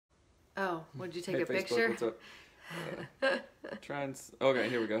Oh, would you take Hey, a Facebook, picture? what's up? Try and... Okay,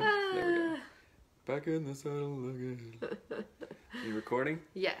 here we go. There we go. Back in the saddle again. You recording?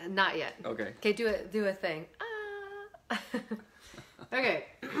 Yeah, not yet. Okay. Okay, do a thing. Okay.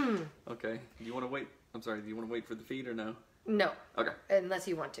 Okay. Do you want to wait? I'm sorry, do you want to wait for the feed or no? No. Okay. Unless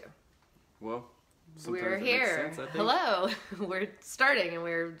you want to. Well, We're sometimes it here. makes sense, I think. Hello. We're starting and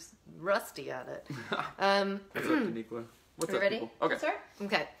we're rusty at it. What's up, Daniqua? What's Are you up, ready? people? Okay. Sir?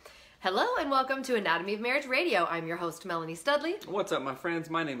 Okay. Hello and welcome to Anatomy of Marriage Radio. I'm your host, Melanie Studley. What's up, my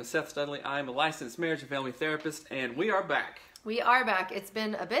friends? My name is Seth Studley. I'm a licensed marriage and family therapist, and we are back. We are back. It's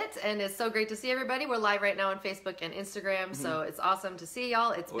been a bit, and it's so great to see everybody. We're live right now on Facebook and Instagram, so it's awesome to see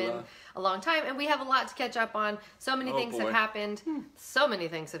y'all. It's been a long time, and we have a lot to catch up on. So many things have happened. So many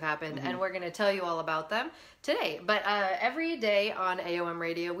things have happened, and we're going to tell you all about them today. But every day on AOM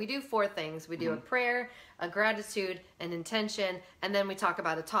Radio, we do 4 things. We do a prayer, a gratitude, an intention, and then we talk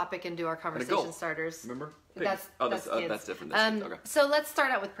about a topic and do our conversation starters. Remember? That's different. That's different. Okay. So let's start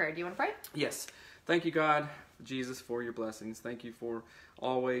out with prayer. Do you want to pray? Yes. Thank you, God, Jesus, for your blessings. Thank you for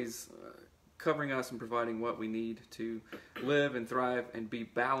always covering us and providing what we need to live and thrive and be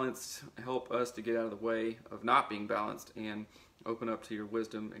balanced. Help us to get out of the way of not being balanced and open up to your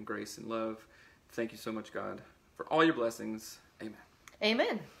wisdom and grace and love. Thank you so much, God, for all your blessings. Amen.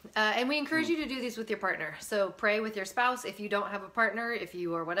 Amen. And we encourage you to do these with your partner. So pray with your spouse. If you don't have a partner, if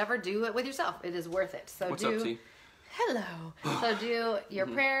you or whatever, do it with yourself. It is worth it. So What's up, T? Hello. So do your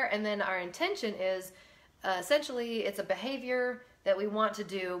prayer, and then our intention is essentially it's a behavior that we want to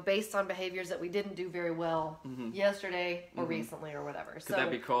do based on behaviors that we didn't do very well yesterday or recently or whatever. Could that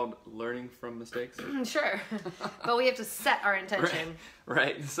be called learning from mistakes? Sure. But we have to set our intention.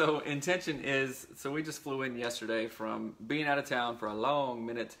 Right. So intention is, so we just flew in yesterday from being out of town for a long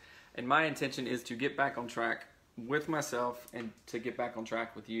minute, and my intention is to get back on track with myself and to get back on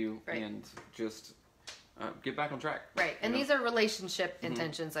track with you and just get back on track. Right. And these are relationship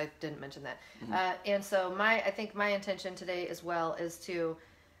intentions. I didn't mention that. And so I think my intention today as well is to,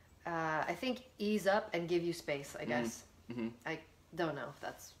 I think, ease up and give you space, I guess. I don't know if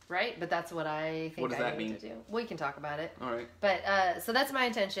that's right, but that's what I think I need to do. We can talk about it. All right. But so that's my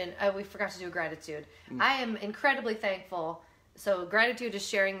intention. We forgot to do gratitude. I am incredibly thankful. So gratitude is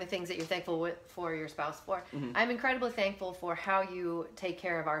sharing the things that you're thankful for your spouse for. I'm incredibly thankful for how you take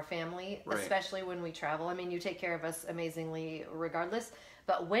care of our family, especially when we travel. I mean, you take care of us amazingly regardless.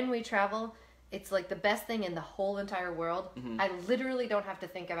 But when we travel, it's like the best thing in the whole entire world. I literally don't have to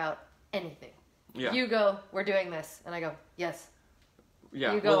think about anything. Yeah. You go, we're doing this. And I go, yes.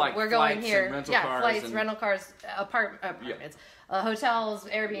 Yeah, you go, like we're going here. Flights, rental cars, apartments, hotels,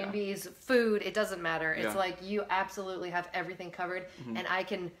 Airbnbs, food. It doesn't matter. It's like you absolutely have everything covered, and I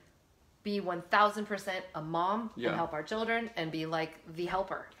can be 1,000% a mom and help our children and be like the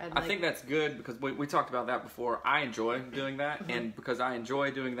helper. And I think that's good because we talked about that before. I enjoy doing that, and because I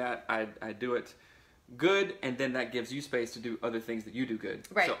enjoy doing that, I do it good, and then that gives you space to do other things that you do good.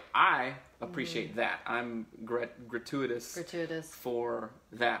 Right. So I appreciate that. I'm gratuitous for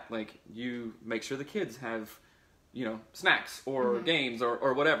that. Like, you make sure the kids have, snacks or games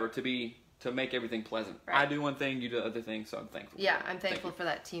or whatever to make everything pleasant. Right. I do one thing, you do the other thing, so I'm thankful. Yeah, I'm thankful for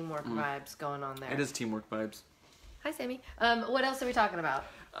that teamwork vibes going on there. It is teamwork vibes. Hi, Sammy. What else are we talking about?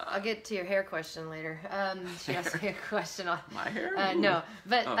 I'll get to your hair question later. She asked me a question on my hair. No,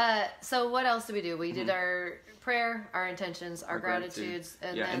 but so what else do we do? We did our prayer, our intentions, our gratitudes,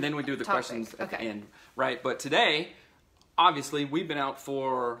 and then we do the questions at the end, right? But today, obviously, we've been out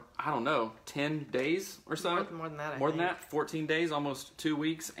for 10 days or so. More than that. More than that, 14 days, almost 2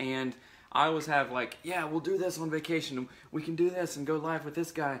 weeks, and I always have we'll do this on vacation. We can do this and go live with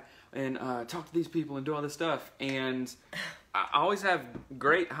this guy and talk to these people and do all this stuff. And I always have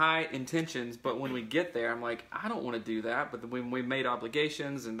great high intentions, but when we get there, I'm like, I don't want to do that. But when we made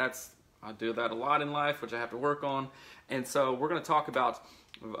obligations, and I do that a lot in life, which I have to work on. And so we're going to talk about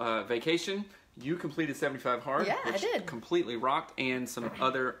vacation. You completed 75 Hard, which I did. Completely rocked, and some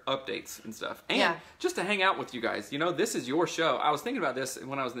other updates and stuff. And just to hang out with you guys, this is your show. I was thinking about this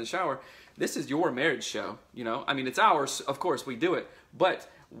when I was in the shower. This is your marriage show, I mean, it's ours. Of course, we do it, but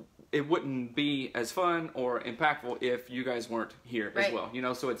it wouldn't be as fun or impactful if you guys weren't here as well.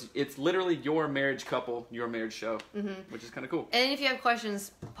 So it's literally your marriage couple, your marriage show, which is kind of cool. And if you have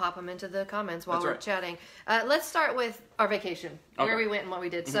questions, pop them into the comments while we're chatting. Let's start with our vacation, where we went and what we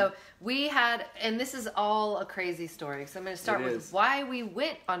did. So we had, and this is all a crazy story. So I'm going to start with why we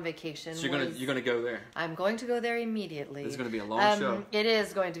went on vacation. So you're gonna go there. I'm going to go there immediately. It's going to be a long show. It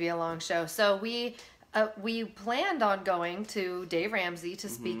is going to be a long show. So we we planned on going to Dave Ramsey to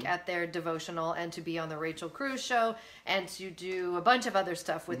speak at their devotional and to be on the Rachel Cruz show and to do a bunch of other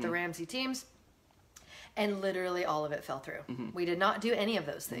stuff with the Ramsey teams. And literally all of it fell through. We did not do any of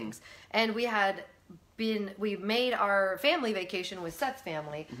those things. And we made our family vacation with Seth's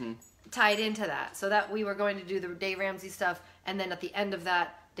family tied into that, so that we were going to do the Dave Ramsey stuff, and then at the end of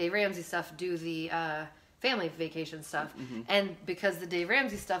that Dave Ramsey stuff, do the family vacation stuff. And because the Dave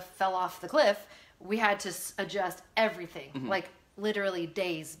Ramsey stuff fell off the cliff, we had to adjust everything, like literally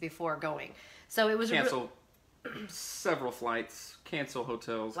days before going. So it was cancel several flights, cancel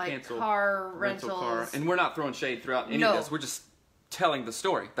hotels, like cancel car rental rentals. car. And we're not throwing shade throughout any of this. We're just telling the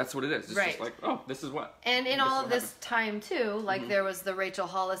story. That's what it is. It's just like, oh, this is what. And in all of this time too, like there was the Rachel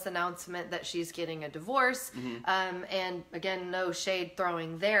Hollis announcement that she's getting a divorce. And again, no shade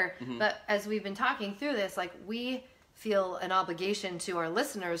throwing there. But as we've been talking through this, like we feel an obligation to our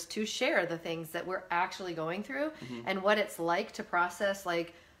listeners to share the things that we're actually going through and what it's like to process,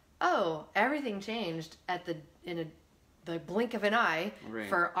 like, oh, everything changed in the blink of an eye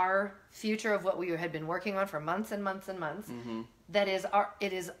for our future of what we had been working on for months and months and months. That is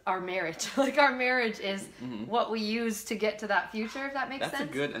our marriage. Like our marriage is what we use to get to that future, if that makes sense. That's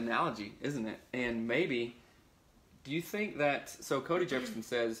a good analogy, isn't it? And maybe, do you think that, so Cody Jefferson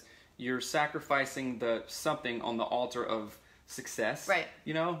says, you're sacrificing something on the altar of success. Right.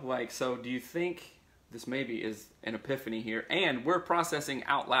 You know, like, so do you think this maybe is an epiphany here? And we're processing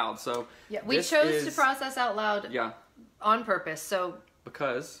out loud, so yeah, we chose to process out loud on purpose, so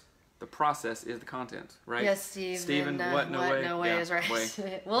because the process is the content, right? Yes, Steve. Steven, what no way is right.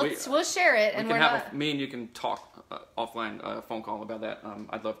 We'll share it, and me and you can talk offline, phone call about that.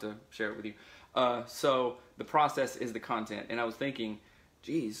 I'd love to share it with you. So the process is the content, and I was thinking,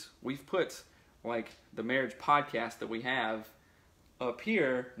 geez, we've put like the marriage podcast that we have up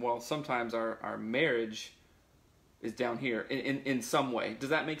here. Well, sometimes our marriage is down here in some way. Does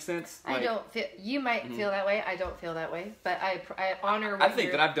that make sense? I don't feel, you might feel that way. I don't feel that way, but I honor what I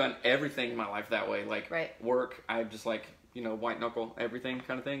think that I've done everything in my life that way. Like work, I just like, white knuckle everything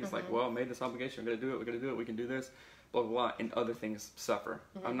kind of thing. It's like, well, I made this obligation. I'm going to do it. We're going to do it. We can do this. Blah, blah, blah. And other things suffer.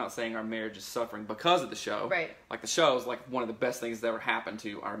 I'm not saying our marriage is suffering because of the show. Right. Like the show is like one of the best things that ever happened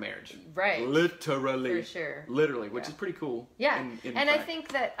to our marriage. Right. Literally. For sure. Literally, which is pretty cool. Yeah. And I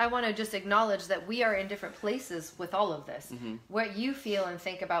think that I want to just acknowledge that we are in different places with all of this. What you feel and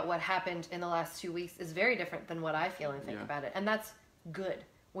think about what happened in the last 2 weeks is very different than what I feel and think about it. And that's good.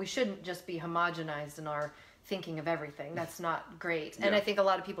 We shouldn't just be homogenized in our thinking of everything. That's not great. And I think a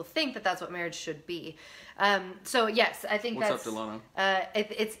lot of people think that that's what marriage should be. So yes, I think What's up, Delano?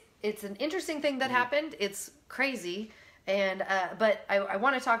 It's an interesting thing that happened. It's crazy. And, but I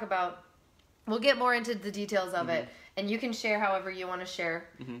want to talk about, we'll get more into the details of it, and you can share however you want to share.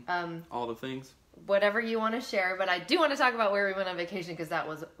 All the things. Whatever you want to share, but I do want to talk about where we went on vacation because that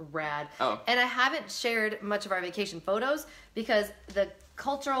was rad. And I haven't shared much of our vacation photos because the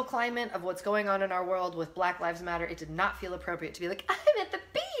cultural climate of what's going on in our world with Black Lives Matter, it did not feel appropriate to be like, I'm at the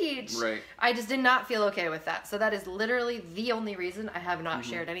beach. Right. I just did not feel okay with that. So that is literally the only reason I have not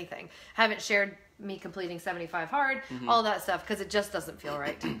shared anything. I haven't shared me completing 75 hard, all that stuff, because it just doesn't feel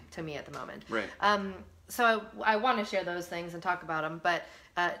right to me at the moment. Right. So I want to share those things and talk about them, but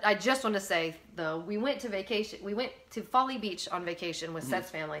I just want to say, though, we went to Folly Beach on vacation with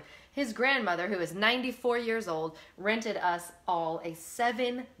Seth's family. His grandmother, who is 94 years old, rented us all a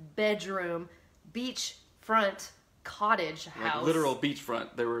 7-bedroom beachfront cottage house. Like literal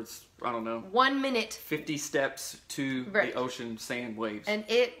beachfront. There was, I don't know, 1 minute, 50 steps to the ocean, sand, waves. And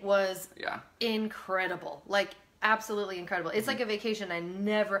it was incredible. Like, absolutely incredible. It's like a vacation I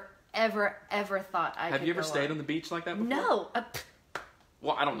never, ever, ever thought I could go on. Have you ever stayed on the beach like that before? No.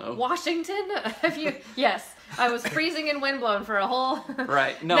 Well, I don't know. Washington? Have you? Yes. I was freezing and windblown for a whole...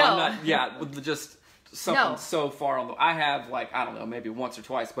 Right. No, I'm not... Yeah, just something so far on the... I have, like, I don't know, maybe once or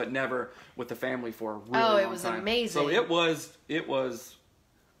twice, but never with the family for a really long time. Oh, it was amazing. So it was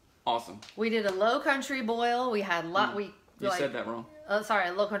awesome. We did a low country boil. We had... You said that wrong. Sorry,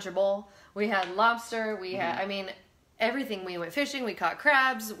 a low country bowl. We had lobster. We had... I mean, everything. We went fishing. We caught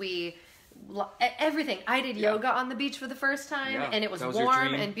crabs. Everything. I did yoga on the beach for the first time, and it was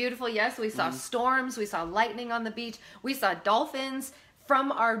warm and beautiful. Yes, we saw storms. We saw lightning on the beach. We saw dolphins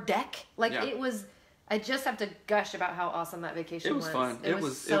from our deck. Like it was. I just have to gush about how awesome that vacation was. It was fun. It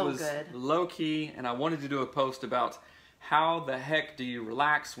was so good. Low key, and I wanted to do a post about how the heck do you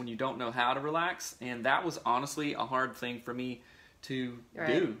relax when you don't know how to relax, and that was honestly a hard thing for me to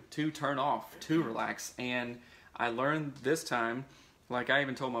do, to turn off, to relax, and I learned this time. Like, I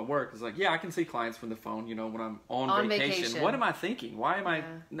even told my work, it's like, I can see clients from the phone, when I'm on vacation. What am I thinking? Why am I...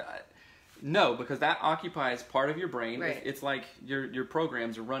 No, because that occupies part of your brain. Right. It's like your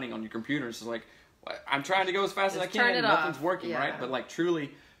programs are running on your computer. It's like, I'm trying to go as fast as I Just turn can, it and nothing's off. working, Yeah. right? But like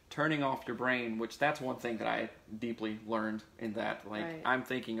truly turning off your brain, which that's one thing that I deeply learned in that. Like Right. I'm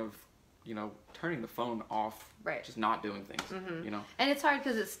thinking of, turning the phone off, Right. just not doing things, And it's hard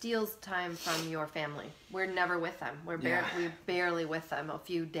because it steals time from your family. We're never with them. We're barely with them a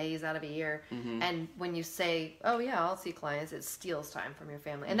few days out of a year. And when you say, "Oh yeah, I'll see clients," it steals time from your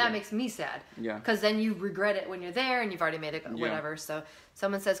family, and that makes me sad. Yeah. Because then you regret it when you're there, and you've already made it whatever. So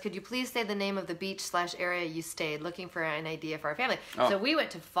someone says, "Could you please say the name of the beach/area you stayed? Looking for an idea for our family." Oh. So we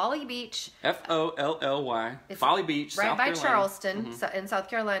went to Folly Beach. Folly, It's Folly Beach, right South by Carolina. Charleston, in South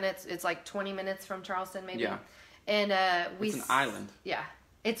Carolina. It's like 20 minutes from Charleston, maybe. Yeah. And It's an island. Yeah,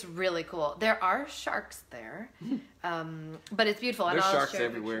 it's really cool. There are sharks there, but it's beautiful. There's and I'll sharks share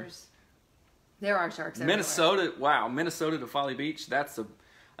everywhere. pictures. There are sharks everywhere. Minnesota to Folly Beach. That's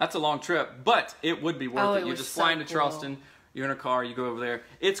a long trip, but it would be worth it. You're was just so flying to cool. Charleston. You're in a car. You go over there.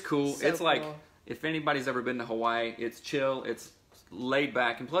 It's cool. So it's like cool. if anybody's ever been to Hawaii, it's chill. It's laid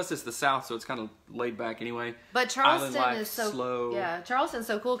back, and plus it's the South, so it's kind of laid back anyway. But Charleston Island life, is so slow. Yeah, Charleston's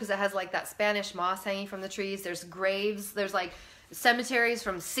so cool because it has like that Spanish moss hanging from the trees. There's graves. There's like cemeteries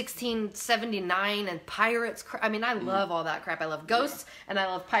from 1679 and pirates. I mean, I love all that crap. I love ghosts and I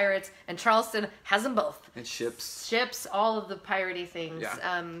love pirates, and Charleston has them both. And ships. Ships, all of the piratey things.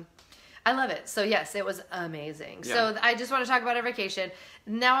 Yeah. I love it. So yes, it was amazing. Yeah. So I just want to talk about our vacation.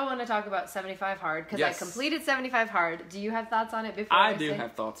 Now I want to talk about 75 Hard because Yes. I completed 75 Hard. Do you have thoughts on it before I I do say?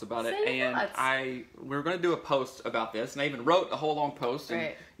 have thoughts about it, Say and thoughts. we're going to do a post about this, and I even wrote a whole long post, and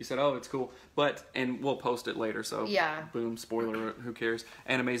Right. you said, "Oh, it's cool," and we'll post it later. So Yeah. boom, spoiler, alert, who cares?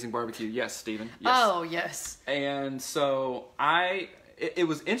 And Amazing Barbecue, yes, Steven. Yes. Oh yes. And so it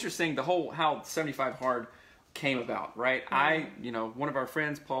was interesting how 75 Hard came about, right? One of our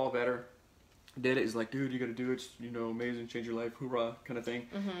friends, Paul Vetter, did it. He's like, dude, you got to do it. It's, amazing, change your life, hoorah, kind of thing.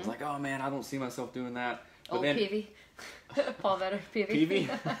 I was like, oh man, I don't see myself doing that. But Old then, Peavy. Paul Vetter, Peavy. Peavy?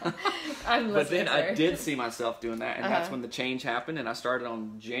 I'm listening. But then I sorry. did see myself doing that, and that's Uh-huh. when the change happened. And I started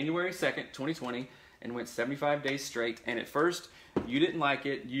on January 2nd, 2020, and went 75 days straight. And at first, you didn't like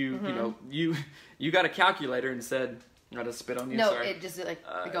it. You got a calculator and said, I just spit on you. No, sorry. it just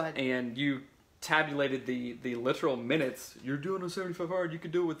go ahead. And you tabulated the literal minutes. You're doing a 75 Hard. You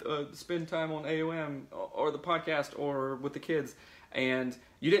could do it with spend time on AOM or the podcast or with the kids. And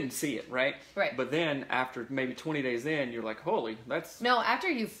you didn't see it, right? Right. But then after maybe 20 days in, you're like, holy, that's... No, after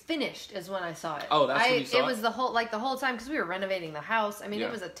you finished is when I saw it. Oh, that's when you saw it? it? Was the whole time because we were renovating the house. I mean, Yeah.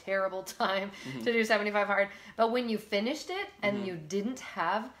 it was a terrible time to do 75 Hard. But when you finished it and you didn't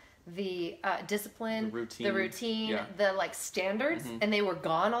have the discipline, The routine. Yeah. the like standards, and they were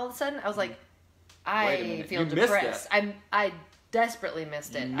gone all of a sudden, I was like, Wait a I minute. feel You missed depressed. I desperately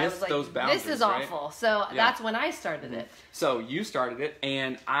missed it. You I missed was like, those boundaries, this is right? awful. So Yeah. that's when I started it. So you started it,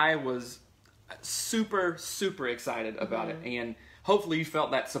 and I was super, super excited about it. And hopefully you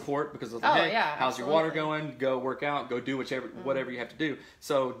felt that support because of the Oh, yeah, how's your water absolutely. going? Go work out, go do whatever you have to do.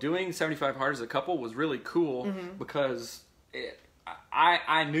 So doing 75 Hard as a couple was really cool because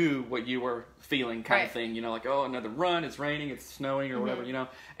I knew what you were feeling kind of Right. thing, like, oh, another run, it's raining, it's snowing or whatever,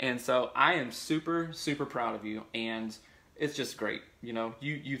 and so I am super, super proud of you, and it's just great.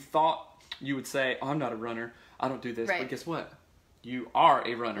 You thought you would say, oh, I'm not a runner, I don't do this, Right. but guess what? You are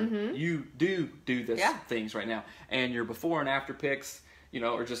a runner. You do this Yeah. things right now, and your before and after pics,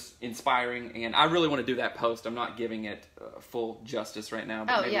 are just inspiring, and I really want to do that post. I'm not giving it full justice right now,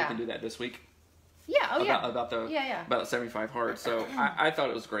 but Oh, maybe yeah. we can do that this week. Yeah. Oh yeah. About the Yeah. about 75 Hard. So I thought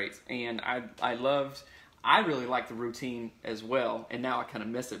it was great, and I really liked the routine as well. And now I kind of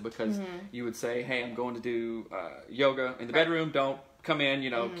miss it because you would say, "Hey, I'm going to do yoga in the bedroom. Don't come in.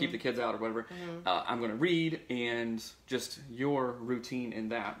 Keep the kids out or whatever. I'm going to read." And just your routine in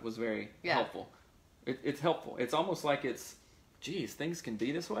that was very helpful. It's helpful. It's almost like geez, things can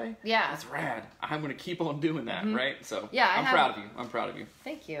be this way? Yeah. That's rad. I'm going to keep on doing that, right? So Yeah, I'm proud of you. I'm proud of you.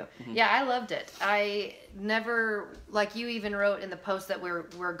 Thank you. Yeah, I loved it. I never, like you even wrote in the post that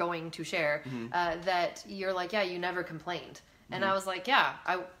we're going to share, that you're like, yeah, you never complained. And I was like, yeah,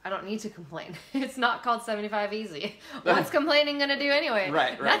 I don't need to complain. It's not called 75 Easy. What's complaining going to do anyway?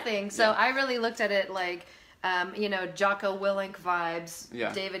 Right. Nothing. So Yeah. I really looked at it like, Jocko Willink vibes,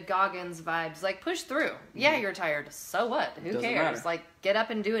 Yeah. David Goggins vibes, like push through. Yeah, you're tired. So what? Who Doesn't cares? matter. Like get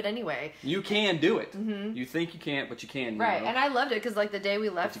up and do it anyway. You can do it. You think you can't, but you can. Right. Nemo. And I loved it because like the day we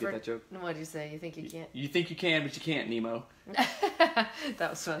left Did you get that joke? What did you say? You think you can't? You think you can, but you can't, Nemo. That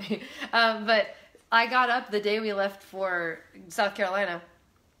was funny. But I got up the day we left for South Carolina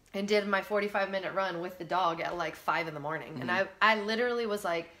and did my 45-minute run with the dog at like 5 a.m. And I literally was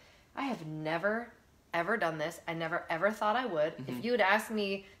like, I have never, ever done this. I never, ever thought I would. Mm-hmm. If you had asked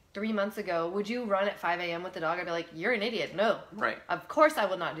me 3 months ago, would you run at 5 a.m. with the dog? I'd be like, you're an idiot. No. Right. Of course I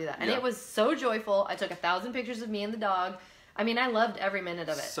will not do that. And it was so joyful. I took 1,000 pictures of me and the dog. I mean, I loved every minute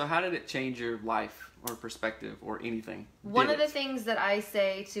of it. So how did it change your life or perspective or anything? One of the things that I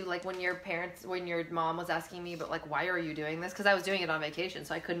say to, like, when your mom was asking me, but like, why are you doing this? Because I was doing it on vacation,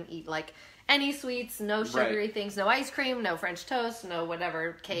 so I couldn't eat like any sweets, no sugary things, no ice cream, no French toast, no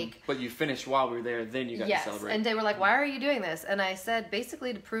whatever, cake. But you finished while we were there, then you got to celebrate. And they were like, why are you doing this? And I said,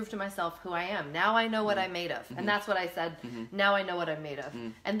 basically to prove to myself who I am. Now I know what I'm made of. And that's what I said. Now I know what I'm made of.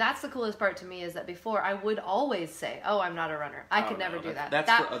 And that's the coolest part to me, is that before I would always say, oh, I'm not a runner. I could never do that.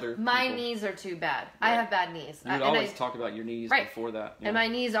 That's for other people. My knees are too bad. I have bad knees. You would always talk about your knees before that. And my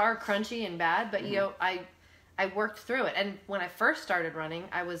knees are crunchy and bad, but you know, I worked through it. And when I first started running,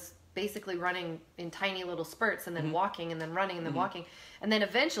 I was basically running in tiny little spurts, and then walking, and then running, and then walking. And then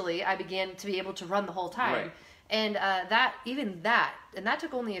eventually I began to be able to run the whole time. Right. And that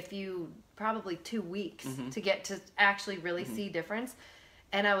took only probably 2 weeks to get to actually really see difference.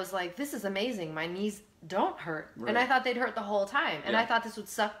 And I was like, this is amazing. My knees don't hurt. Right. And I thought they'd hurt the whole time. And I thought this would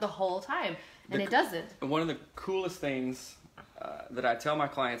suck the whole time. And it doesn't. One of the coolest things that I tell my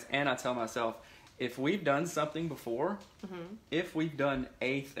clients, and I tell myself, if we've done something before, if we've done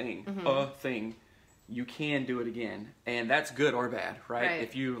a thing, you can do it again. And that's good or bad, right?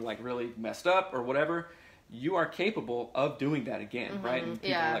 If you like really messed up or whatever, you are capable of doing that again, right? And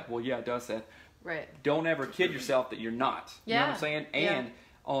people are like, well, yeah, it does that. Right. Don't ever kid yourself that you're not. You know what I'm saying? And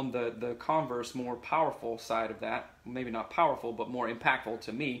on the converse, more powerful side of that, maybe not powerful, but more impactful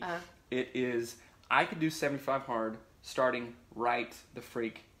to me, it is, I could do 75 hard starting right the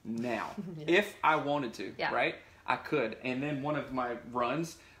freak now. If I wanted to, right? I could. And then one of my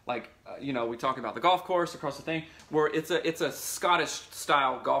runs, like, you know, we talk about the golf course across the thing, where it's a Scottish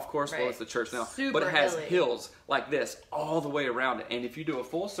style golf course. Well, it's the church now. But it has hills like this all the way around it. And if you do a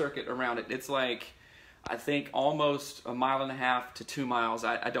full circuit around it, it's like, I think almost 1.5 miles to 2 miles.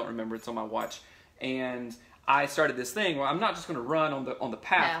 I don't remember. It's on my watch. And I started this thing where I'm not just going to run on the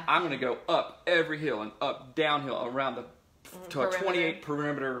path. I'm going to go up every hill and up downhill around the to 28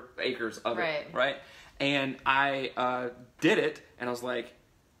 perimeter acres of it, right? And I did it, and I was like,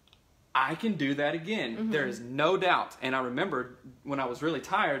 I can do that again. There is no doubt. And I remember when I was really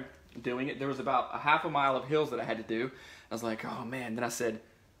tired doing it, there was about 1/2 mile of hills that I had to do. I was like, oh man. Then I said,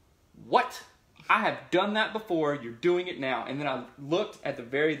 what? I have done that before. You're doing it now. And then I looked at the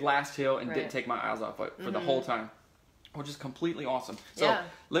very last hill and didn't take my eyes off it for the whole time. Which is completely awesome. So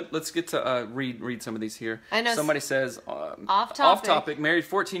let's get to read some of these here. I know. Somebody says, off topic, married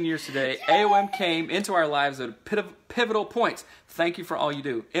 14 years today. AOM came into our lives at a pivotal point. Thank you for all you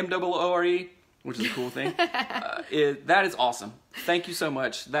do. MOORE, which is a cool thing. That is awesome. Thank you so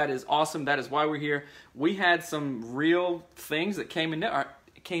much. That is awesome. That is why we're here. We had some real things that came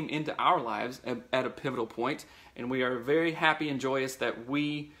into our lives at a pivotal point, and we are very happy and joyous that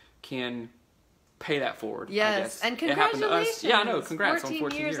we can pay that forward. Yes, and congratulations. Yeah, I know. Congrats 14 on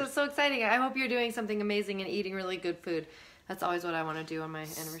 14 years. That's so exciting. I hope you're doing something amazing and eating really good food. That's always what I want to do on my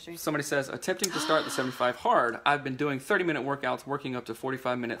anniversary. Somebody says, attempting to start the 75 hard. I've been doing 30-minute workouts, working up to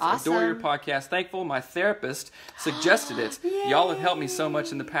 45 minutes. Awesome. Adore your podcast. Thankful my therapist suggested it. Y'all have helped me so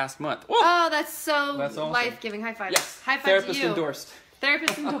much in the past month. Whoa! Oh, that's awesome. Life-giving. High five. Yes. High five Therapist to you. endorsed.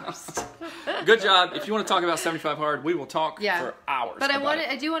 Therapist endorsed. Good job. If you want to talk about 75 hard, we will talk for hours. But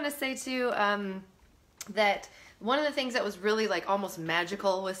I do want to say too that one of the things that was really like almost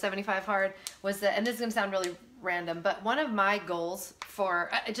magical with 75 hard was that, and this is going to sound really random, but one of my goals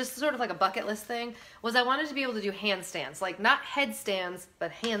for just sort of like a bucket list thing was I wanted to be able to do handstands, like not headstands,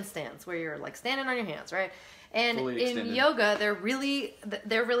 but handstands where you're like standing on your hands, right? And in yoga, they're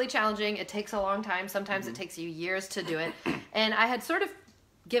really challenging. It takes a long time. Sometimes it takes you years to do it. And I had sort of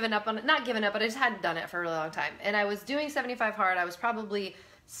given up on it, not given up, but I just hadn't done it for a really long time. And I was doing 75 hard. I was probably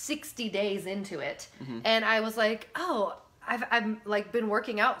 60 days into it. And I was like, oh, I've like been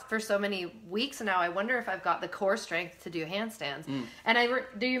working out for so many weeks now. I wonder if I've got the core strength to do handstands. And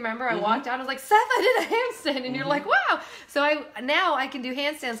do you remember I walked out, I was like, Seth, I did a handstand. And you're like, wow. So now I can do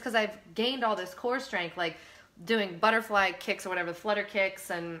handstands because I've gained all this core strength, like doing butterfly kicks or whatever, flutter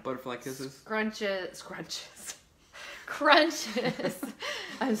kicks and butterfly kisses, crunches.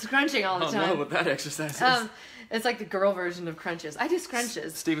 I'm scrunching all the time. I don't know what that exercise is. It's like the girl version of crunches. I do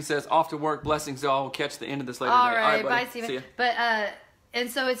scrunches. Steven says, off to work. Blessings, y'all. We'll catch the end of this later all today. Right, all right, bye, Steven. See ya. But, and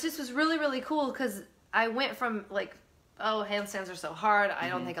so it just was really, really cool because I went from like oh, handstands are so hard. I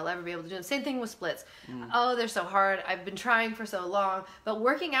don't think I'll ever be able to do them. Same thing with splits. Oh, they're so hard. I've been trying for so long. But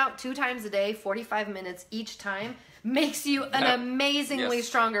working out 2 times a day, 45 minutes each time, makes you an amazingly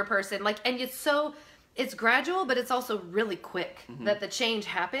stronger person. Like, and it's gradual, but it's also really quick that the change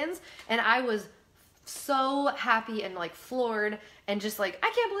happens. And I was so happy and like floored and just like,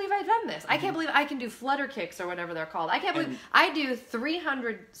 I can't believe I've done this. I can't believe I can do flutter kicks or whatever they're called. I can't believe I do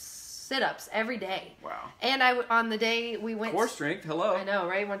 300 sit-ups every day. Wow. And on the day we went... Core strength, hello. I know,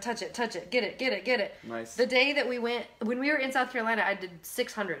 right? Want to touch it, get it. Nice. The day that we went, when we were in South Carolina, I did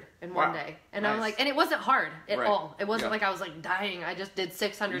 600 in one day. And I'm like, and it wasn't hard at all. It wasn't like I was like dying. I just did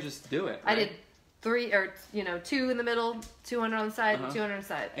 600. You just do it, right? I did 2 in the middle, 200 on the side, 200 on the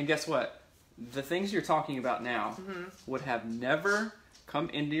side. And guess what? The things you're talking about now would have never come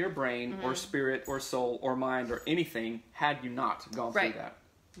into your brain or spirit or soul or mind or anything had you not gone through that.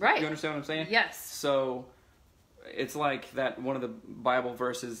 Right. You understand what I'm saying? Yes. So it's like that one of the Bible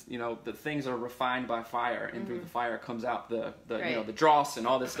verses, the things are refined by fire, and through the fire comes out the the dross and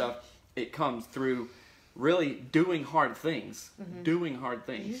all this stuff. It comes through really doing hard things. Doing hard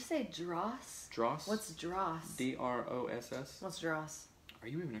things. Did you say dross? Dross? What's dross? D-R-O-S-S. What's dross? Are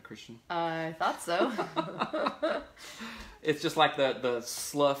you even a Christian? I thought so. It's just like the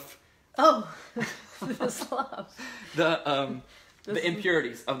slough. Oh, the slough. The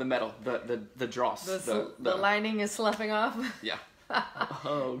impurities of the metal, the dross. The lining is sloughing off. Yeah.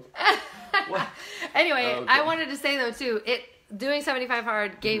 Oh. Anyway, okay. I wanted to say though too, doing 75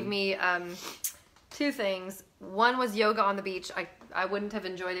 hard gave me 2 things. One was yoga on the beach. I wouldn't have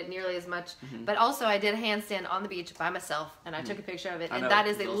enjoyed it nearly as much, but also I did a handstand on the beach by myself, and I took a picture of it, and that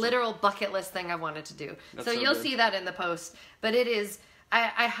is a literal bucket list thing I wanted to do. So you'll see that in the post, but it is,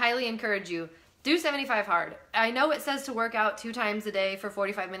 I highly encourage you, do 75 hard. I know it says to work out 2 times a day for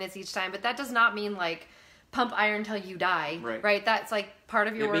 45 minutes each time, but that does not mean like pump iron till you die, right? That's like part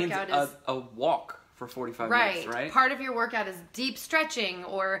of your workout is a walk for 45 minutes, right? Part of your workout is deep stretching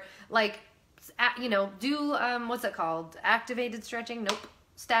or like, do, what's it called? Activated stretching? Nope.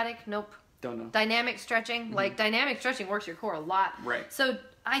 Static? Nope. Don't know. Dynamic stretching? Like, dynamic stretching works your core a lot. Right. So,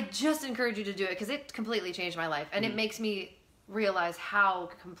 I just encourage you to do it because it completely changed my life. And it makes me realize how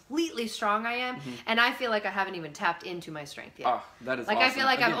completely strong I am. And I feel like I haven't even tapped into my strength yet. Oh, that is like, awesome. I feel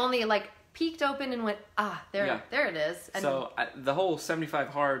like I've only, peeked open and went, there it is. And so the whole 75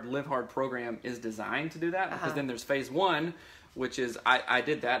 Hard, Live Hard program is designed to do that, because then there's phase 1, which is, I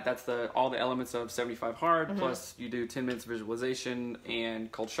did that. That's all the elements of 75 Hard, plus you do 10 minutes visualization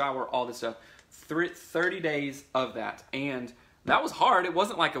and cold shower, all this stuff. 30 days of that. And that was hard. It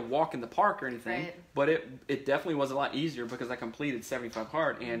wasn't like a walk in the park or anything, but it definitely was a lot easier because I completed 75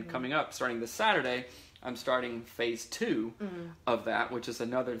 Hard. And coming up, starting this Saturday, I'm starting phase 2 of that, which is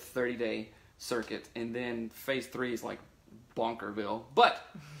another 30-day circuit. And then phase 3 is like Bonkerville. But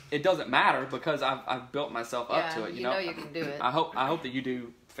it doesn't matter because I've built myself up to it. You know you can do it. I hope that you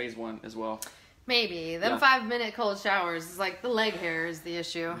do phase 1 as well. Maybe. Them 5-minute cold showers is like the leg hair is the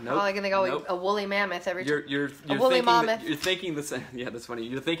issue. Nope. All I can think of a woolly mammoth every time. You're a woolly mammoth. You're thinking the same. Yeah, that's funny.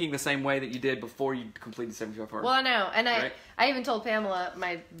 You're thinking the same way that you did before you completed 75 Hard. Well, I know. And I even told Pamela,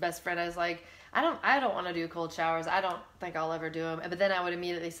 my best friend, I was like, I don't want to do cold showers. I don't think I'll ever do them. But then I would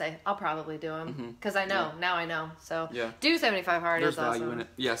immediately say, I'll probably do them. Because I know. Now I know. So do 75 Hard. There's is awesome. value in it.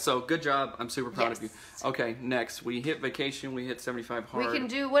 Yeah, so good job. I'm super proud of you. Okay, next. We hit vacation. We hit 75 Hard. We can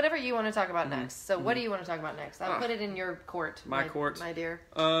do whatever you want to talk about next. So what do you want to talk about next? I'll put it in your court. My court. My dear.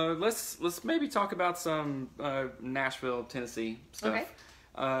 Let's maybe talk about some Nashville, Tennessee stuff. Okay.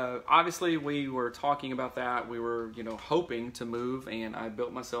 Obviously, we were talking about that. We were, hoping to move, and I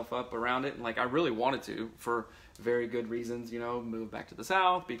built myself up around it. And, I really wanted to for very good reasons, move back to the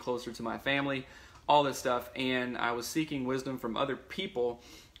South, be closer to my family, all this stuff. And I was seeking wisdom from other people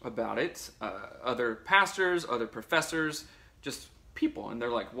about it, other pastors, other professors, just people. And they're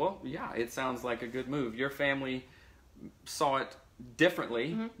like, well, yeah, it sounds like a good move. Your family saw it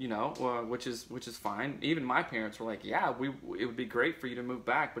differently, which is fine. Even my parents were like, yeah, it would be great for you to move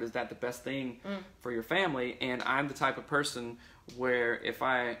back, but is that the best thing for your family? And I'm the type of person where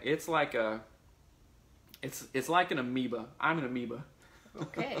it's like an amoeba. I'm an amoeba.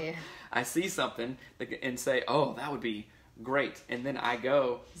 Okay. I see something and say, oh, that would be great. And then I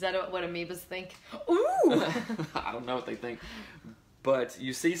go. Is that what amoebas think? Ooh! I don't know what they think. But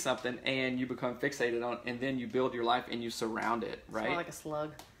you see something and you become fixated on it, and then you build your life and you surround it, right? It's more like a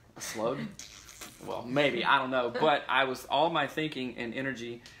slug. A slug? Well, maybe. I don't know. But all my thinking and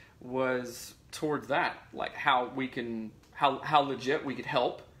energy was towards that. Like how legit we could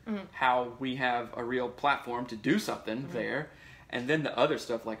help, how we have a real platform to do something there. And then the other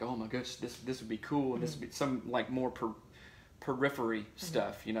stuff like, oh my gosh, this would be cool. And this would be some more periphery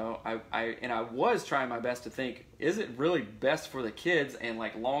stuff, you know. I was trying my best to think, is it really best for the kids and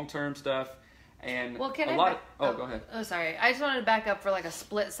like long-term stuff? And well, can go ahead. Oh, sorry. I just wanted to back up for like a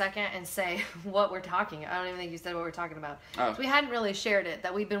split second and say what we're talking. I don't even think you said what we're talking about. Oh. So we hadn't really shared it,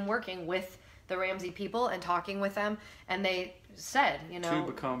 that we've been working with the Ramsey people and talking with them, and they said, you know,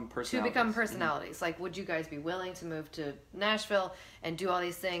 to become personalities. Mm-hmm. Like, would you guys be willing to move to Nashville and do all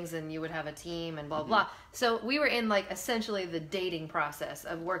these things, and you would have a team and blah blah. So we were in like essentially the dating process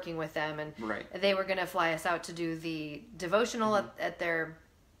of working with them, and they were going to fly us out to do the devotional at their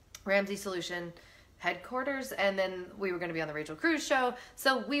Ramsey Solution headquarters, and then we were going to be on the Rachel Cruz show.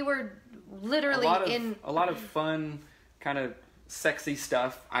 So we were literally a lot of fun, kind of sexy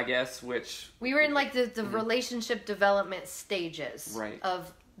stuff, I guess, which we were in like the relationship development stages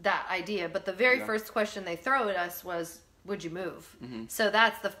of that idea. But the very first question they throw at us was, would you move? So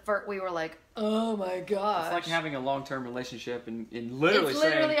that's the first, we were like, oh my gosh. It's like having a long-term relationship and it's literally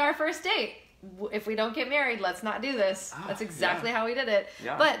saying, our first date. If we don't get married, let's not do this. That's exactly how we did it.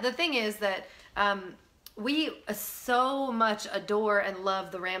 Yeah. But the thing is that we so much adore and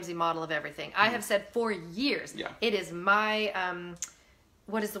love the Ramsey model of everything. I have said for years, it is my,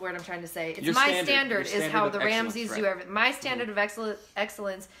 what is the word I'm trying to say? It's my standard is how the Ramseys do everything. My standard of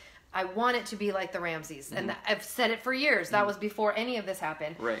excellence, I want it to be like the Ramseys. And I've said it for years. That was before any of this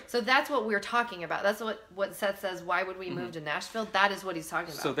happened. Right. So that's what we're talking about. That's what Seth says, why would we move to Nashville? That is what he's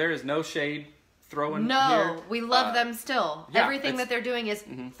talking about. So there is no shade throwing here. No, we love them still. Everything that they're doing is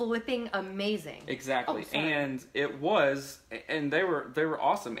flipping amazing. Exactly. And it was, and they were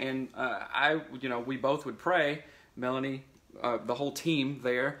awesome. And we both would pray, Melanie, the whole team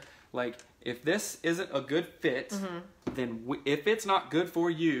there, like, if this isn't a good fit, then if it's not good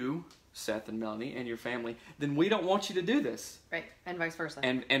for you, Seth and Melanie and your family, then we don't want you to do this. Right, and vice versa.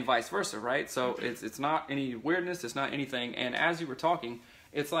 And vice versa, right? So it's not any weirdness, it's not anything. And as you were talking,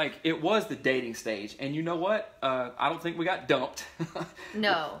 it's like, it was the dating stage. And you know what? I don't think we got dumped.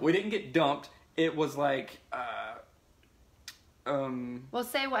 No. We didn't get dumped. It was like... well,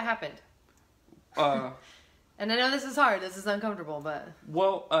 say what happened. And I know this is hard. This is uncomfortable, but...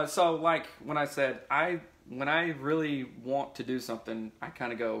 Well, so like when I said, when I really want to do something, I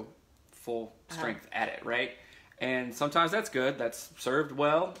kind of go full strength at it, right? And sometimes that's good. That's served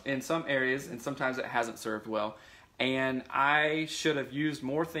well in some areas, and sometimes it hasn't served well. And I should have used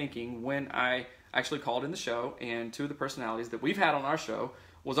more thinking when I actually called in the show, and two of the personalities that we've had on our show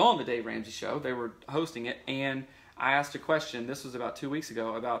was on the Dave Ramsey show. They were hosting it, and I asked a question, this was about 2 weeks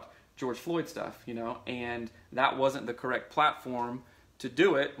ago, about George Floyd stuff, you know, and that wasn't the correct platform to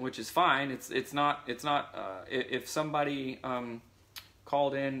do it, which is fine. It's not if somebody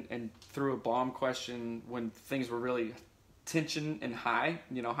called in and threw a bomb question when things were really tension and high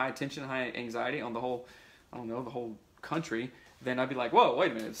tension, high anxiety on the whole, I don't know, the whole country, then I'd be like, whoa,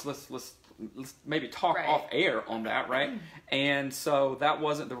 wait a minute, let's maybe talk off air on that, right? And so that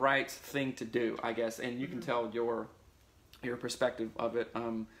wasn't the right thing to do, I guess, and you can tell your perspective of it,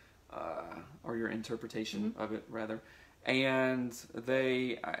 or your interpretation of it, rather. And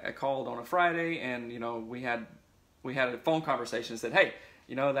I called on a Friday, and, you know, we had a phone conversation and said, hey,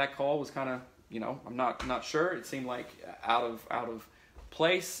 you know, that call was kind of, you know, I'm not sure. It seemed like out of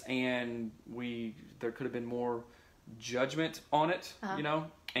place, and there could have been more judgment on it, you know,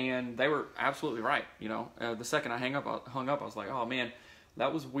 and they were absolutely right. You know, the second I hung up, I was like, oh man,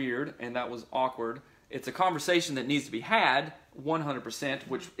 that was weird and that was awkward. It's a conversation that needs to be had 100%,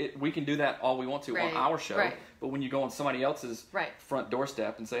 which we can do that all we want to on our show. Right. But when you go on somebody else's front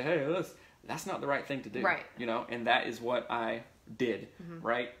doorstep and say, hey, that's not the right thing to do. Right. You know, and that is what I did.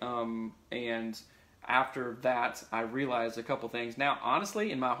 Right. And after that, I realized a couple things. Now,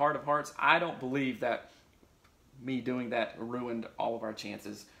 honestly, in my heart of hearts, I don't believe that me doing that ruined all of our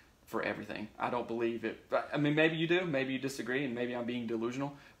chances for everything. I don't believe it. I mean, maybe you do. Maybe you disagree, and maybe I'm being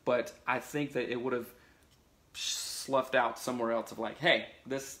delusional. But I think that it would have sloughed out somewhere else of like, hey,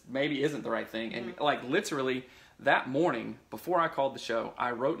 this maybe isn't the right thing. And like literally that morning before I called the show,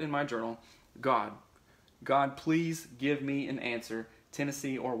 I wrote in my journal, God, please give me an answer,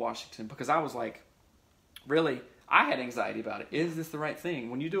 Tennessee or Washington. Because I was like, really, I had anxiety about it. Is this the right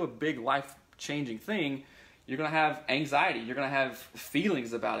thing? When you do a big life-changing thing, you're going to have anxiety. You're going to have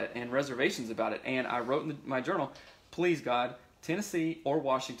feelings about it and reservations about it. And I wrote in my journal, please, God, Tennessee or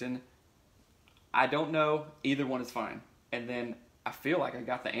Washington, I don't know. Either one is fine. And then I feel like I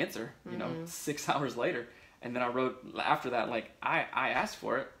got the answer, you know, 6 hours later. And then I wrote after that, like, I asked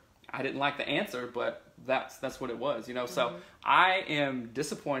for it. I didn't like the answer, but that's what it was, you know. So I am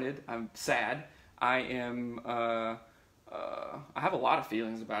disappointed. I'm sad. I am, I have a lot of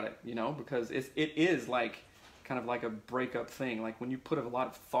feelings about it, you know, because it is like, kind of like a breakup thing. Like when you put a lot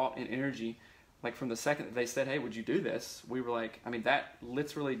of thought and energy, like from the second that they said, hey, would you do this? We were like, I mean, that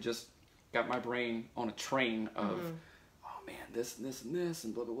literally just got my brain on a train of, oh man, this and this and this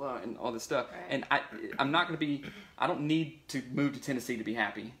and blah, blah, blah, and all this stuff. Right. And I'm not going to be, I don't need to move to Tennessee to be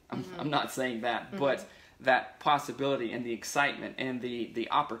happy. I'm not saying that, but that possibility and the excitement and the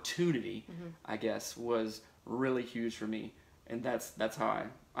opportunity, I guess, was really huge for me. And that's how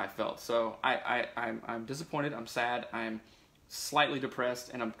I felt. So I'm disappointed, I'm sad, I'm slightly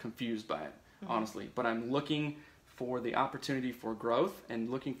depressed, and I'm confused by it, honestly. But I'm looking for the opportunity for growth and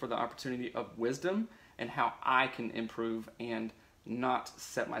looking for the opportunity of wisdom and how I can improve and not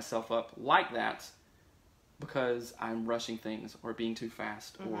set myself up like that because I'm rushing things or being too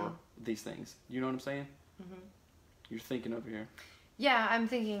fast or these things. You know what I'm saying? You're thinking over here. Yeah, I'm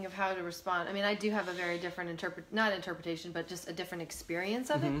thinking of how to respond. I mean, I do have a very different not interpretation, but just a different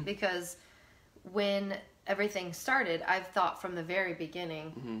experience of it, because when everything started, I've thought from the very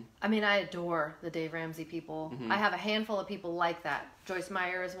beginning, I mean, I adore the Dave Ramsey people. I have a handful of people like that. Joyce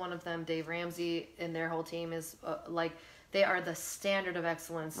Meyer is one of them. Dave Ramsey and their whole team is like, they are the standard of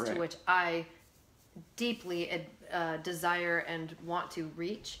excellence to which I deeply desire and want to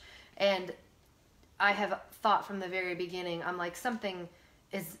reach. And I have thought from the very beginning, I'm like, something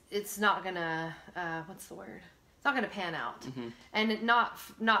it's not gonna, what's the word? It's not gonna pan out. And not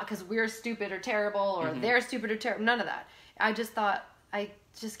because we're stupid or terrible or they're stupid or terrible, none of that. I just thought, I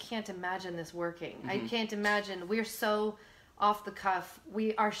just can't imagine this working. I can't imagine, we're so off the cuff.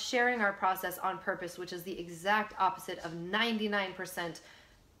 We are sharing our process on purpose, which is the exact opposite of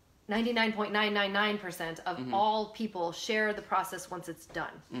 99.999% of all people share the process once it's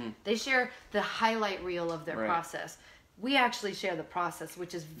done. They share the highlight reel of their process. We actually share the process,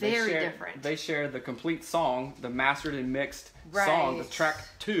 which is very different. They share the complete song, the mastered and mixed song, the track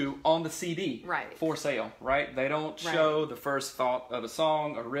 2 on the CD for sale, right? They don't show the first thought of a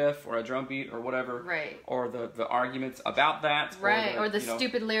song, a riff, or a drum beat, or whatever, or the arguments about that, or the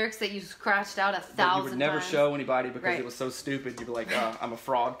stupid lyrics that you scratched out 1,000 times. You would never show anybody because it was so stupid. You'd be like, I'm a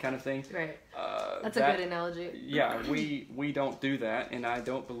fraud kind of thing. That's a good analogy. Yeah, we don't do that, and I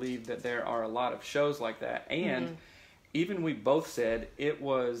don't believe that there are a lot of shows like that. And even we both said it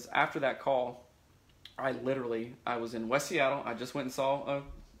was after that call, I was in West Seattle. I just went and saw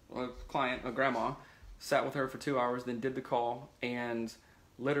a client, a grandma, sat with her for 2 hours, then did the call, and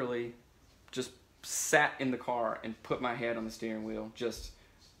literally just sat in the car and put my head on the steering wheel. Just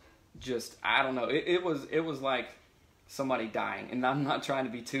I don't know. It was like somebody dying, and I'm not trying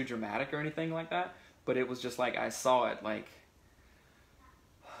to be too dramatic or anything like that, but it was just like I saw it, like,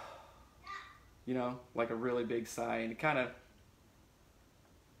 you know, like a really big sigh, and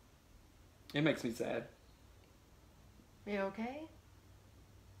it makes me sad. You okay?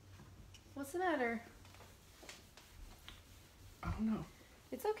 What's the matter? I don't know.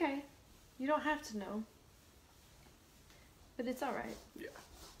 It's okay. You don't have to know. But it's all right. Yeah.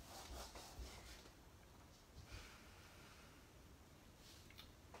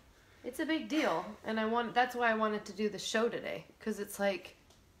 It's a big deal, and that's why I wanted to do the show today, because it's like,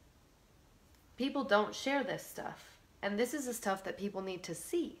 people don't share this stuff, and this is the stuff that people need to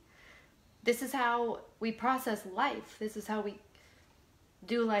see. This is how we process life. This is how we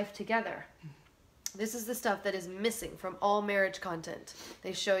do life together. This is the stuff that is missing from all marriage content.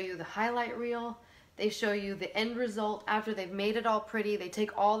 They show you the highlight reel. They show you the end result after they've made it all pretty. They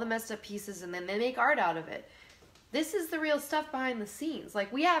take all the messed up pieces and then they make art out of it. This is the real stuff behind the scenes.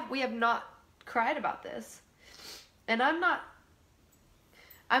 Like, we have not cried about this. And I'm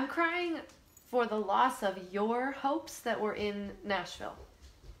crying for the loss of your hopes that were in Nashville.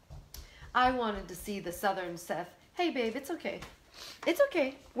 I wanted to see the Southern Seth. Hey, babe, it's okay. It's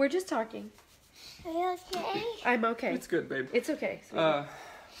okay. We're just talking. Are you okay? I'm okay. It's good, babe. It's okay, sweetie. I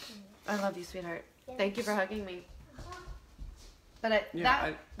love you, sweetheart. Yes. Thank you for hugging me. But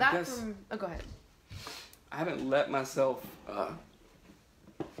I guess from... Oh, go ahead. I haven't let myself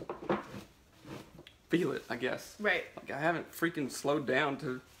feel it, I guess. Right. Like, I haven't freaking slowed down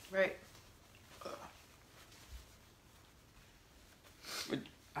to... Right.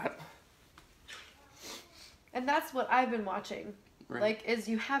 And that's what I've been watching. Right. Like, is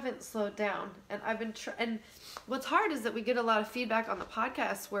you haven't slowed down. And I've been and what's hard is that we get a lot of feedback on the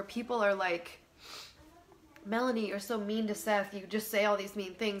podcast where people are like, Melanie, you're so mean to Seth. You just say all these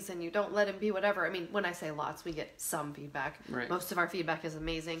mean things and you don't let him be whatever. I mean, when I say lots, we get some feedback. Right. Most of our feedback is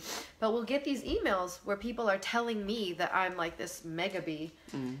amazing. But we'll get these emails where people are telling me that I'm like this mega bee.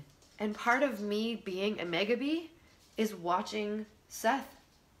 Mm-hmm. And part of me being a mega bee is watching Seth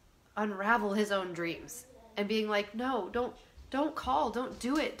unravel his own dreams. And being like, no, don't call, don't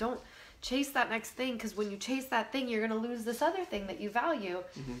do it, chase that next thing, because when you chase that thing, you're going to lose this other thing that you value.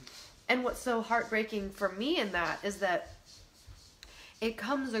 And what's so heartbreaking for me in that is that it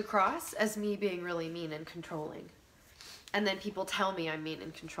comes across as me being really mean and controlling. And then people tell me I'm mean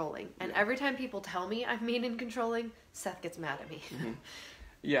and controlling. And every time people tell me I'm mean and controlling, Seth gets mad at me.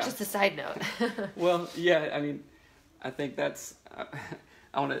 Yeah. Just a side note. Well, yeah, I mean, I think that's...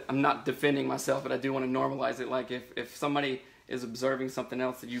 I'm not defending myself, but I do want to normalize it. Like, if somebody is observing something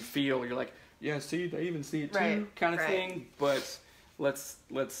else that you feel, you're like, yeah, see, they even see it too, kind of thing. But let's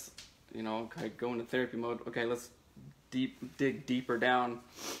you know, okay, go into therapy mode. Okay, let's dig deeper down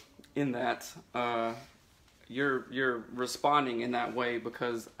in that. You're responding in that way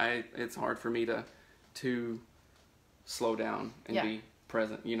because it's hard for me to slow down and be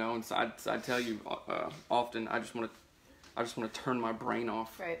present, you know. And so I tell you often, I just want to turn my brain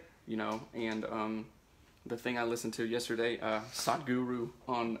off, you know. And the thing I listened to yesterday, Sadhguru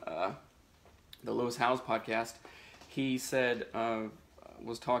on the Lewis Howes podcast, he said,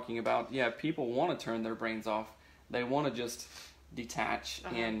 was talking about, people want to turn their brains off. They want to just detach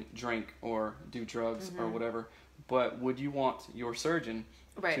and drink or do drugs or whatever. But would you want your surgeon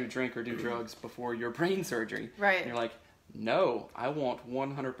to drink or do drugs before your brain surgery? Right. And you're like, no, I want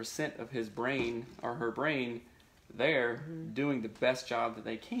 100% of his brain or her brain there doing the best job that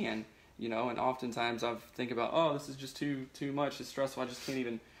they can, you know. And oftentimes I think about, oh, this is just too much, it's stressful, I just can't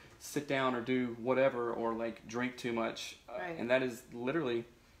even sit down or do whatever, or like drink too much. And that is literally,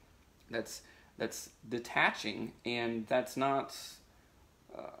 that's detaching, and that's not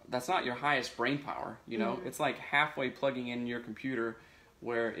your highest brain power, you know. It's like halfway plugging in your computer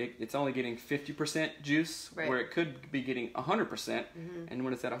where it's only getting 50% juice, where it could be getting 100%, and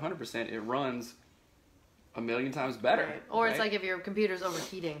when it's at 100%, it runs a million times better. Or it's like if your computer's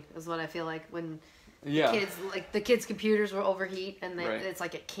overheating, is what I feel like when Yeah. the kids' computers will overheat, and it's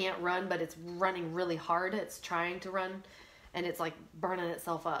like it can't run, but it's running really hard. It's trying to run, and it's like burning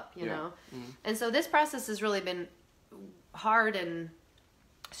itself up, you know? Mm-hmm. And so this process has really been hard and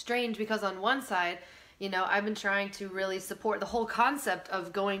strange because on one side, you know, I've been trying to really support the whole concept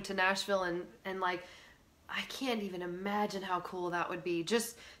of going to Nashville, and like, I can't even imagine how cool that would be.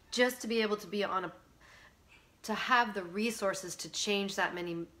 Just to be able to be to have the resources to change that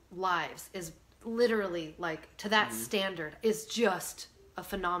many lives is literally, like, to that standard, is just a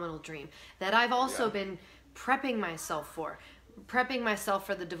phenomenal dream that I've also been prepping myself for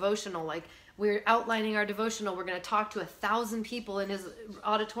the devotional. Like, we're outlining our devotional. We're going to talk to 1,000 people in his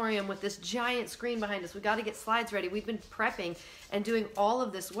auditorium with this giant screen behind us. We got to get slides ready. We've been prepping and doing all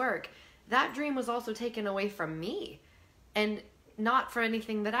of this work. That dream was also taken away from me, and not for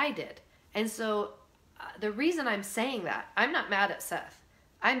anything that I did. And so the reason I'm saying that, I'm not mad at Seth.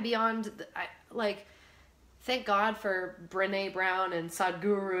 I'm beyond, thank God for Brene Brown and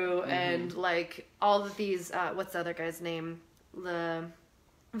Sadhguru and like all of these, what's the other guy's name? The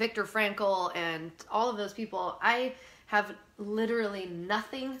Viktor Frankl and all of those people. I have literally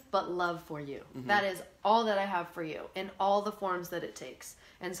nothing but love for you. That is all that I have for you in all the forms that it takes.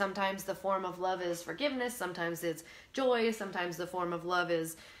 And sometimes the form of love is forgiveness. Sometimes it's joy. Sometimes the form of love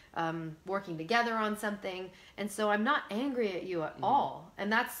is working together on something. And so I'm not angry at you at all. And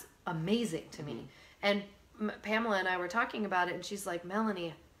that's amazing to me. And Pamela and I were talking about it, and she's like,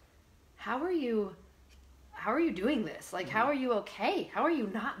 Melanie, how are you doing this? Like, how are you okay? How are you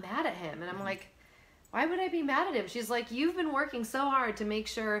not mad at him? And I'm like, why would I be mad at him? She's like, you've been working so hard to make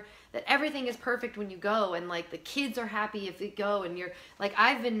sure that everything is perfect when you go, and like the kids are happy if you go, and you're like,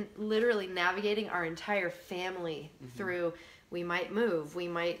 I've been literally navigating our entire family through, we might move, we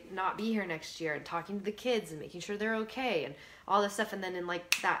might not be here next year, and talking to the kids and making sure they're okay and all this stuff. And then in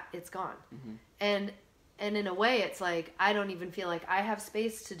like that, it's gone. And in a way, it's like, I don't even feel like I have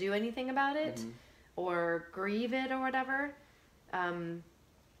space to do anything about it or grieve it or whatever.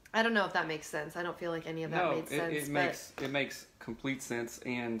 I don't know if that makes sense. I don't feel like any of that made sense. It makes complete sense.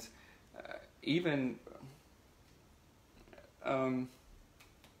 And even I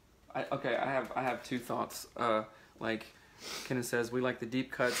have two thoughts. Like Kenneth says, we like the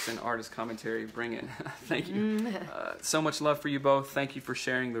deep cuts and artist commentary. Bring it. Thank you. So much love for you both. Thank you for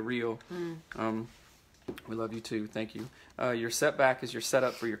sharing the real. We love you too. Thank you. Your setback is your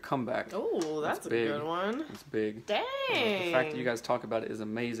setup for your comeback. Oh, that's a good one. It's big. Dang. The fact that you guys talk about it is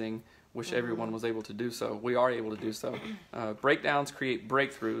amazing. Wish everyone was able to do so. We are able to do so. Breakdowns create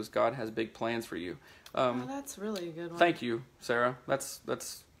breakthroughs. God has big plans for you. That's really a good one. Thank you, Sarah.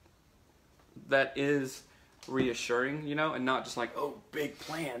 That is reassuring, you know, and not just like, oh, big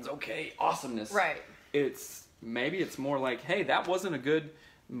plans, okay, awesomeness. Right. Maybe it's more like, hey, that wasn't a good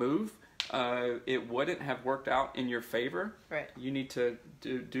move. it wouldn't have worked out in your favor. Right. You need to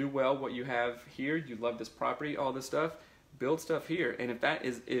do well what you have here. You love this property, all this stuff. Build stuff here. And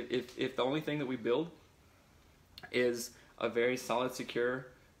if the only thing that we build is a very solid, secure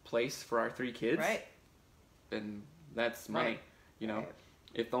place for our 3 kids, right, then that's money. Right. You know, Right.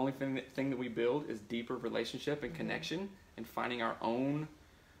 if the only thing that we build is deeper relationship and connection and finding our own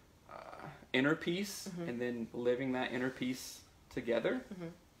inner peace and then living that inner peace together,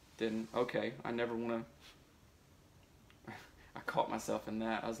 then okay, I never want to. I caught myself in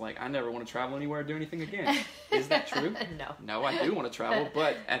that. I was like, I never want to travel anywhere or do anything again. Is that true? No. No, I do want to travel,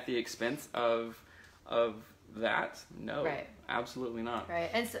 but at the expense of that, no, Right. absolutely not. Right.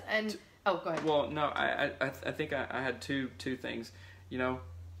 And oh, go ahead. Well, no, I think I had two things. You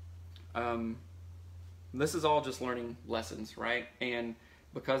know, this is all just learning lessons, right? And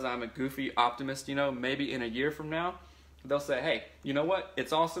because I'm a goofy optimist, you know, maybe in a year from now, they'll say, hey, you know what?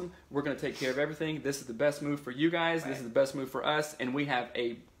 It's awesome. We're going to take care of everything. This is the best move for you guys. Right. This is the best move for us. And we have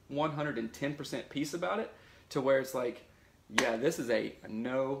a 110% peace about it to where it's like, yeah, this is a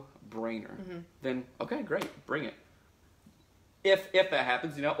no-brainer. Then, okay, great. Bring it. If that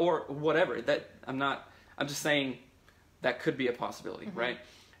happens, you know, or whatever. I'm just saying that could be a possibility, right?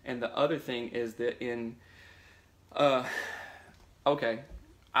 And the other thing is that okay,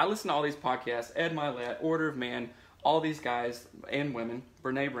 I listen to all these podcasts, Ed Milet, Order of Man, all these guys and women,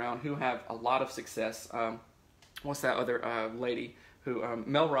 Brene Brown, who have a lot of success. What's that other lady who,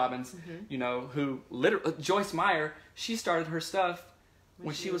 Mel Robbins, you know, who literally, Joyce Meyer, she started her stuff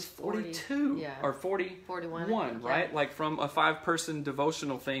when she was 42 or 41, right? Yeah. Like from a 5-person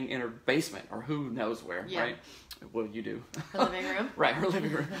devotional thing in her basement or who knows where, right? Well, you do. Her living room. Right, her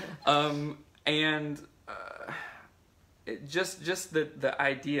living room. Just the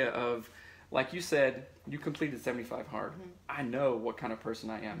idea of, like you said, you completed 75 hard. I know what kind of person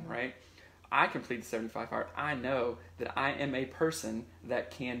I am, right? I completed 75 hard. I know that I am a person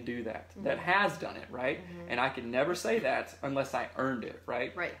that can do that, that has done it, right? And I can never say that unless I earned it,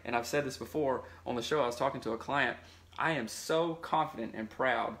 right? Right. And I've said this before on the show. I was talking to a client. I am so confident and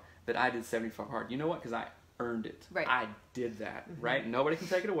proud that I did 75 hard. You know what? Because I earned it. Right. I did that, right? Nobody can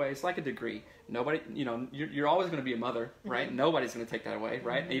take it away. It's like a degree. Nobody, you know, you're always going to be a mother, right? Nobody's going to take that away,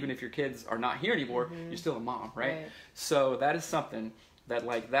 right? Even if your kids are not here anymore, you're still a mom, right? So that is something that,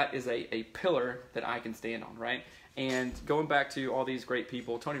 like, that is a pillar that I can stand on, right? And going back to all these great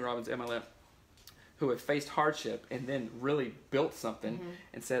people, Tony Robbins, MLM, who have faced hardship and then really built something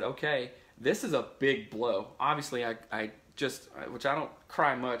and said, okay, this is a big blow. Obviously, I just, which I don't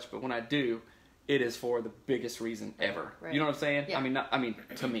cry much, but when I do, it is for the biggest reason ever. Right. You know what I'm saying? Yeah. I mean,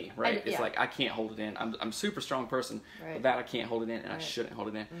 to me, right? It's like I can't hold it in. I'm a super strong person, but that I can't hold it in, and I shouldn't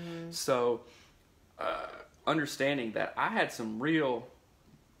hold it in. So, understanding that I had some real,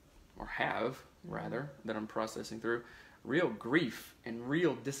 or have rather, that I'm processing through, real grief and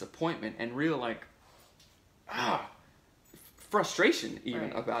real disappointment and real like frustration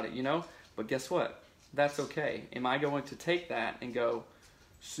even about it, you know. But guess what? That's okay. Am I going to take that and go,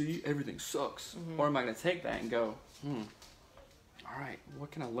 see, everything sucks? Or am I going to take that and go, all right, what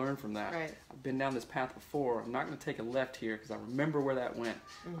can I learn from that? Right. I've been down this path before. I'm not going to take a left here because I remember where that went.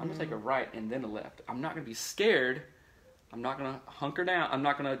 I'm going to take a right and then a left. I'm not going to be scared. I'm not going to hunker down. I'm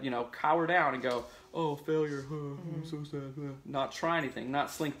not going to, you know, cower down and go, oh, failure, I'm so sad. Not try anything,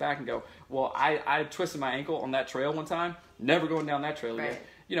 not slink back and go, well, I twisted my ankle on that trail one time, never going down that trail again.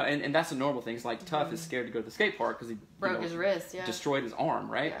 You know, and that's a normal thing. It's like Tough is scared to go to the skate park because he broke his wrist, destroyed his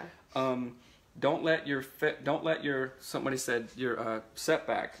arm, right? Yeah. Don't let your somebody said your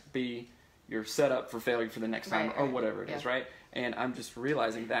setback be your setup for failure for the next time or whatever it is, right? And I'm just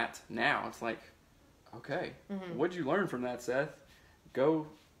realizing that now. It's like, okay, what'd you learn from that, Seth? Go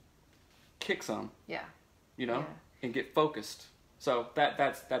kick some. Yeah. You know, and get focused. So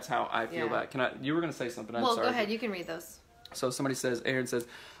that's how I feel that. You were going to say something. I'm sorry. Well, go ahead. You can read those. So somebody says, Aaron says,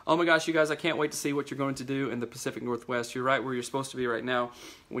 oh my gosh, you guys, I can't wait to see what you're going to do in the Pacific Northwest. You're right where you're supposed to be right now.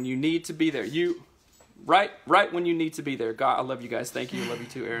 When you need to be there. Right when you need to be there. God, I love you guys. Thank you. I love you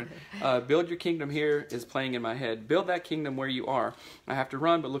too, Aaron. Build your kingdom here is playing in my head. Build that kingdom where you are. I have to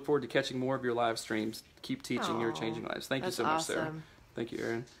run, but look forward to catching more of your live streams. Keep teaching. You're changing lives. Thank you so much, Sarah. Thank you,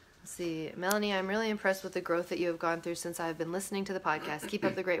 Aaron. Let's see, Melanie, I'm really impressed with the growth that you have gone through since I've been listening to the podcast. Keep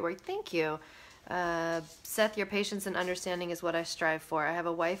up the great work. Thank you. Seth, your patience and understanding is what I strive for. I have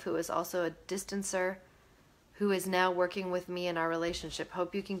a wife who is also a distancer who is now working with me in our relationship.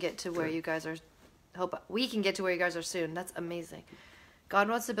 Hope we can get to where you guys are soon. That's amazing. God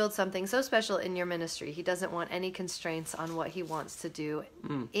wants to build something so special in your ministry. He doesn't want any constraints on what he wants to do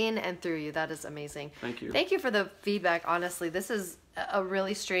in and through you. That is amazing. Thank you. Thank you for the feedback. Honestly, this is a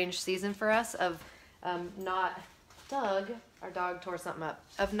really strange season for us of not... Doug, our dog tore something up.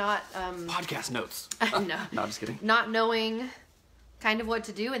 Of not... Podcast notes. No. No, I'm just kidding. Not knowing kind of what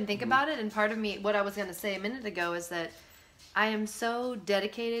to do and think about it. And part of me, what I was going to say a minute ago is that I am so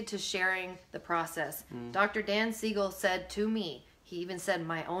dedicated to sharing the process. Dr. Dan Siegel said to me, he even said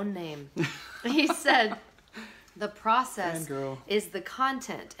my own name. He said, the process is the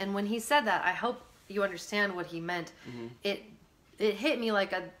content. And when he said that, I hope you understand what he meant. It hit me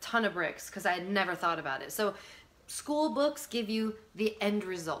like a ton of bricks because I had never thought about it. So school books give you the end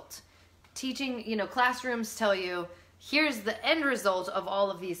result. Teaching, classrooms tell you, here's the end result of all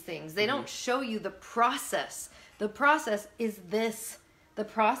of these things. They don't show you the process. The process is this. The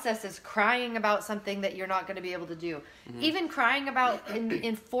process is crying about something that you're not going to be able to do. Even crying about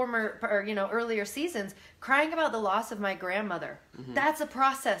in former or earlier seasons, crying about the loss of my grandmother. That's a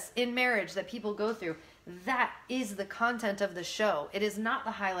process in marriage that people go through. That is the content of the show. It is not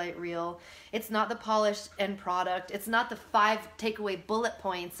the highlight reel. It's not the polished end product. It's not the 5 takeaway bullet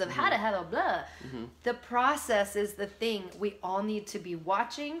points of how to have a blah. The process is the thing we all need to be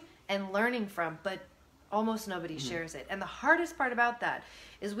watching and learning from, but almost nobody shares it. And the hardest part about that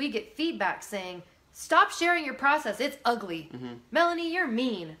is we get feedback saying, stop sharing your process. It's ugly. Melanie, you're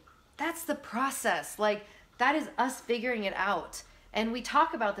mean. That's the process. Like, that is us figuring it out. And we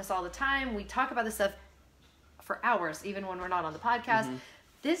talk about this all the time. We talk about this stuff for hours, even when we're not on the podcast.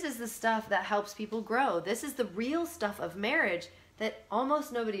 This is the stuff that helps people grow. This is the real stuff of marriage that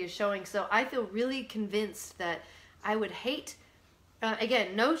almost nobody is showing. So I feel really convinced that I would hate,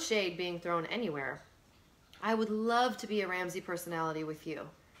 again, no shade being thrown anywhere. I would love to be a Ramsey personality with you,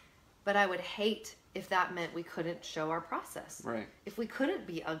 but I would hate if that meant we couldn't show our process. Right. If we couldn't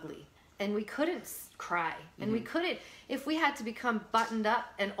be ugly and we couldn't cry and we couldn't, if we had to become buttoned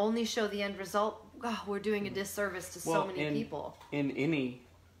up and only show the end result, we're doing a disservice to so many people. In any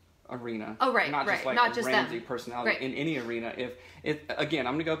arena. Oh, right, not just like not a just Ramsey them. personality. Right. In any arena, if again,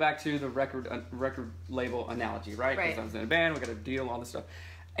 I'm going to go back to the record label analogy, right? Because I was in a band, we got a deal, all this stuff.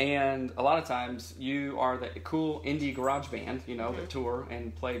 And a lot of times you are the cool indie garage band, that tour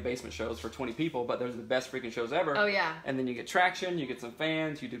and play basement shows for 20 people, but they're the best freaking shows ever. Oh, yeah. And then you get traction, you get some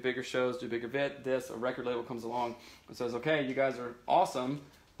fans, you do bigger shows, do bigger a record label comes along and says, okay, you guys are awesome,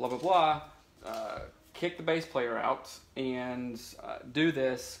 blah, blah, blah. Kick the bass player out and do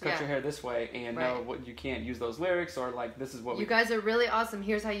this, cut your hair this way, and no, what you can't use those lyrics, or like this is what you guys are really awesome.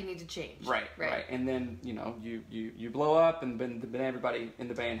 Here's how you need to change. Right. And then you blow up, and then everybody in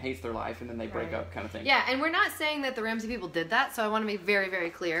the band hates their life, and then they break up, kind of thing. Yeah, and we're not saying that the Ramsey people did that, so I want to be very, very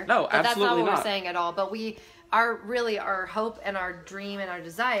clear. No, absolutely that's not what we're saying at all. But our hope and our dream and our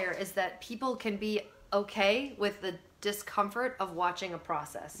desire is that people can be okay with the discomfort of watching a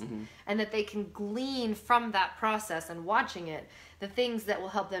process, and that they can glean from that process and watching it the things that will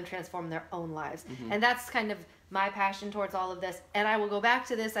help them transform their own lives. And that's kind of my passion towards all of this. And I will go back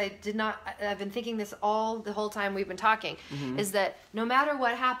to this. I've been thinking this the whole time we've been talking, is that no matter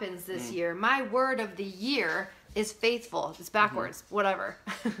what happens this year, my word of the year is faithful. It's backwards, whatever.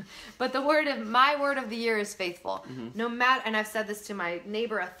 But my word of the year is faithful. No matter, and I've said this to my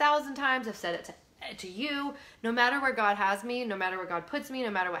neighbor 1,000 times. I've said it to you. No matter where God has me, no matter where God puts me, no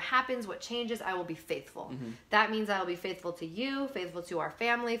matter what happens, what changes, I will be faithful. That means I will be faithful to you, faithful to our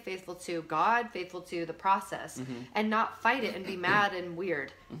family, faithful to God, faithful to the process, and not fight it and be mad and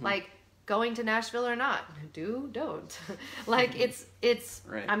weird. Like, going to Nashville or not, don't. Like, it's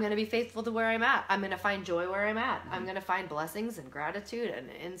right. I'm going to be faithful to where I'm at. I'm going to find joy where I'm at. I'm going to find blessings and gratitude and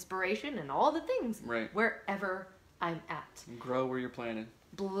inspiration and all the things wherever I'm at. Grow where you're planted.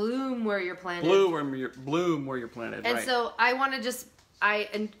 Bloom where you're planted. Bloom where you're planted. And so I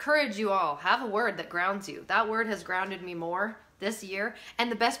encourage you all, have a word that grounds you. That word has grounded me more this year.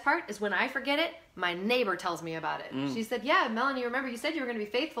 And the best part is when I forget it, my neighbor tells me about it. She said, yeah, Melanie, remember you said you were going to be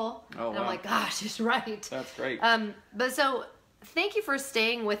faithful. And I'm like, gosh, she's right. That's great. But so thank you for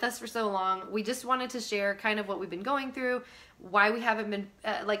staying with us for so long. We just wanted to share kind of what we've been going through, why we haven't been,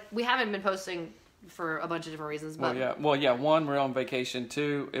 we haven't been posting for a bunch of different reasons. But well, yeah. One, we're on vacation.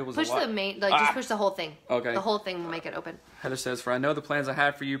 Two, it was push a lot. the main, just push the whole thing. Okay. The whole thing will make it open. Heather says, "For I know the plans I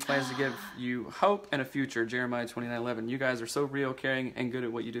have for you, plans to give you hope and a future." Jeremiah 29:11. You guys are so real, caring, and good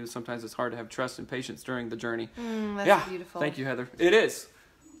at what you do. Sometimes it's hard to have trust and patience during the journey. That's beautiful. Thank you, Heather. It is,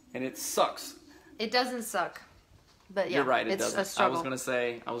 and it sucks. It doesn't suck. But yeah, you're right. It it's doesn't. a struggle.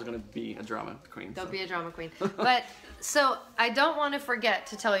 I was gonna be a drama queen. Don't be a drama queen. But so I don't want to forget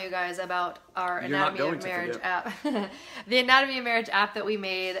to tell you guys about our Anatomy of Marriage app. The Anatomy of Marriage app that we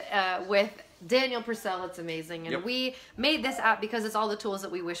made with Daniel Purcell. It's amazing. And we made this app because it's all the tools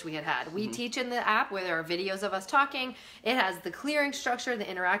that we wish we had had. We teach in the app where there are videos of us talking. It has the clearing structure, the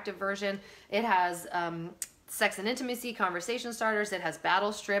interactive version. It has sex and intimacy, conversation starters. It has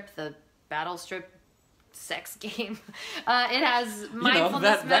Battle Strip, the Battle Strip sex game. It has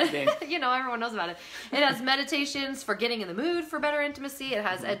mindfulness. That game. Everyone knows about it. It has meditations for getting in the mood for better intimacy. It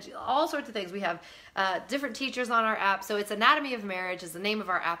has all sorts of things. We have different teachers on our app. So it's Anatomy of Marriage is the name of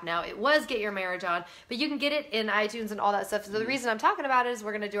our app now. It was Get Your Marriage On, but you can get it in iTunes and all that stuff. So the reason I'm talking about it is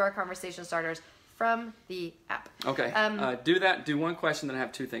we're going to do our conversation starters from the app. Okay. Do that. Do one question, then I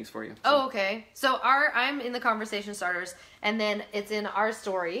have two things for you. So. Oh, okay. So I'm in the conversation starters, and then it's in our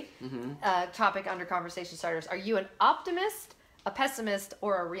story topic under conversation starters. Are you an optimist, a pessimist,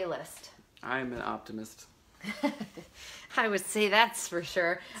 or a realist? I'm an optimist. I would say that's for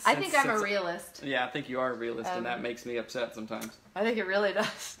sure. I think I'm a realist. Yeah, I think you are a realist, and that makes me upset sometimes. I think it really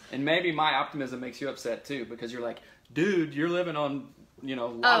does. And maybe my optimism makes you upset too, because you're like, dude, you're living on La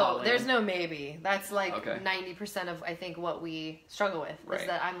La Land. There's no maybe. That's like Okay. 90% of I think what we struggle with Right. is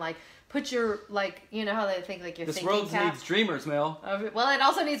that I'm like, put your how they think like your This thinking world cap. needs dreamers, Mel. Well, it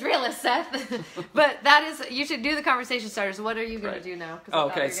also needs realists, Seth. But that is, you should do the conversation starters. What are you going to do now? 'Cause I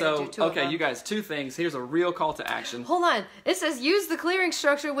thought Okay, you were gonna do two of them. you guys, two things. Here's a real call to action. Hold on. It says use the clearing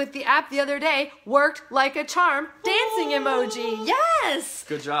structure with the app the other day. Worked like a charm. Dancing emoji. Yes.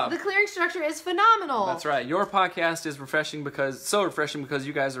 Good job. The clearing structure is phenomenal. That's right. Your podcast is refreshing because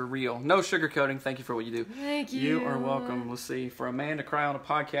you guys are real. No sugarcoating. Thank you for what you do. Thank you. You are welcome. Let's see. For a man to cry on a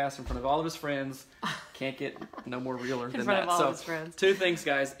podcast in front of all of his friends, can't get no more realer than front that. of all So, his friends. two things,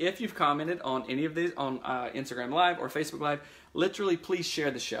 guys. If you've commented on any of these on Instagram Live or Facebook Live, literally please share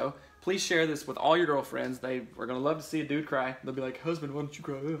the show. Please share this with all your girlfriends. They are going to love to see a dude cry. They'll be like, husband, why don't you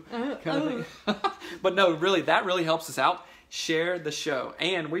cry? Kind of thing. But no, really, that really helps us out. Share the show.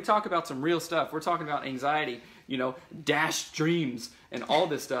 And we talk about some real stuff. We're talking about anxiety, dash dreams, and all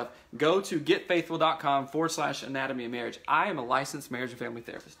this stuff. Go to getfaithful.com/anatomy of marriage. I am a licensed marriage and family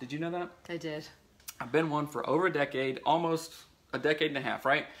therapist. Did you know that? I did. I've been one for over a decade, almost a decade and a half,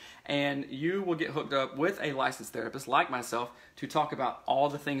 right? And you will get hooked up with a licensed therapist like myself to talk about all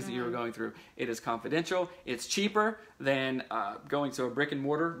the things that you are going through. It is confidential. It's cheaper than going to a brick and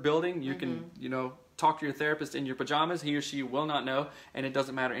mortar building. You can, talk to your therapist in your pajamas. He or she will not know, and it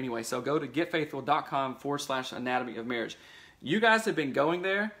doesn't matter anyway. So go to getfaithful.com/anatomy of marriage. You guys have been going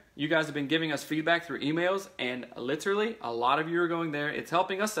there. You guys have been giving us feedback through emails, and literally a lot of you are going there. It's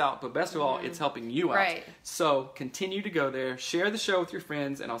helping us out, but best of all, it's helping you out. Right. So continue to go there. Share the show with your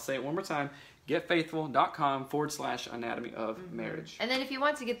friends, and I'll say it one more time, getfaithful.com/anatomy of marriage. And then if you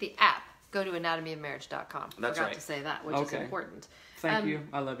want to get the app, go to anatomyofmarriage.com. That's Forgot right. to say that, which is important. Thank you.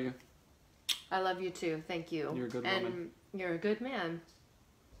 I love you. I love you too. Thank you. You're a good and woman. You're a good man.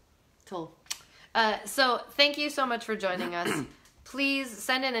 Toll. So thank you so much for joining us. Please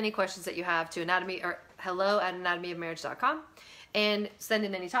send in any questions that you have to hello@anatomyofmarriage.com and send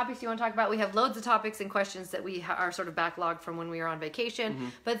in any topics you want to talk about. We have loads of topics and questions that we are sort of backlogged from when we were on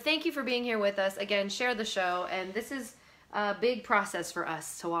vacation. But thank you for being here with us. Again, share the show. And this is a big process for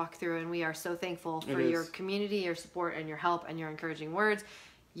us to walk through. And we are so thankful for your community, your support, and your help, and your encouraging words.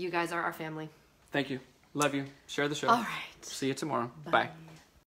 You guys are our family. Thank you. Love you. Share the show. All right. See you tomorrow. Bye. Bye.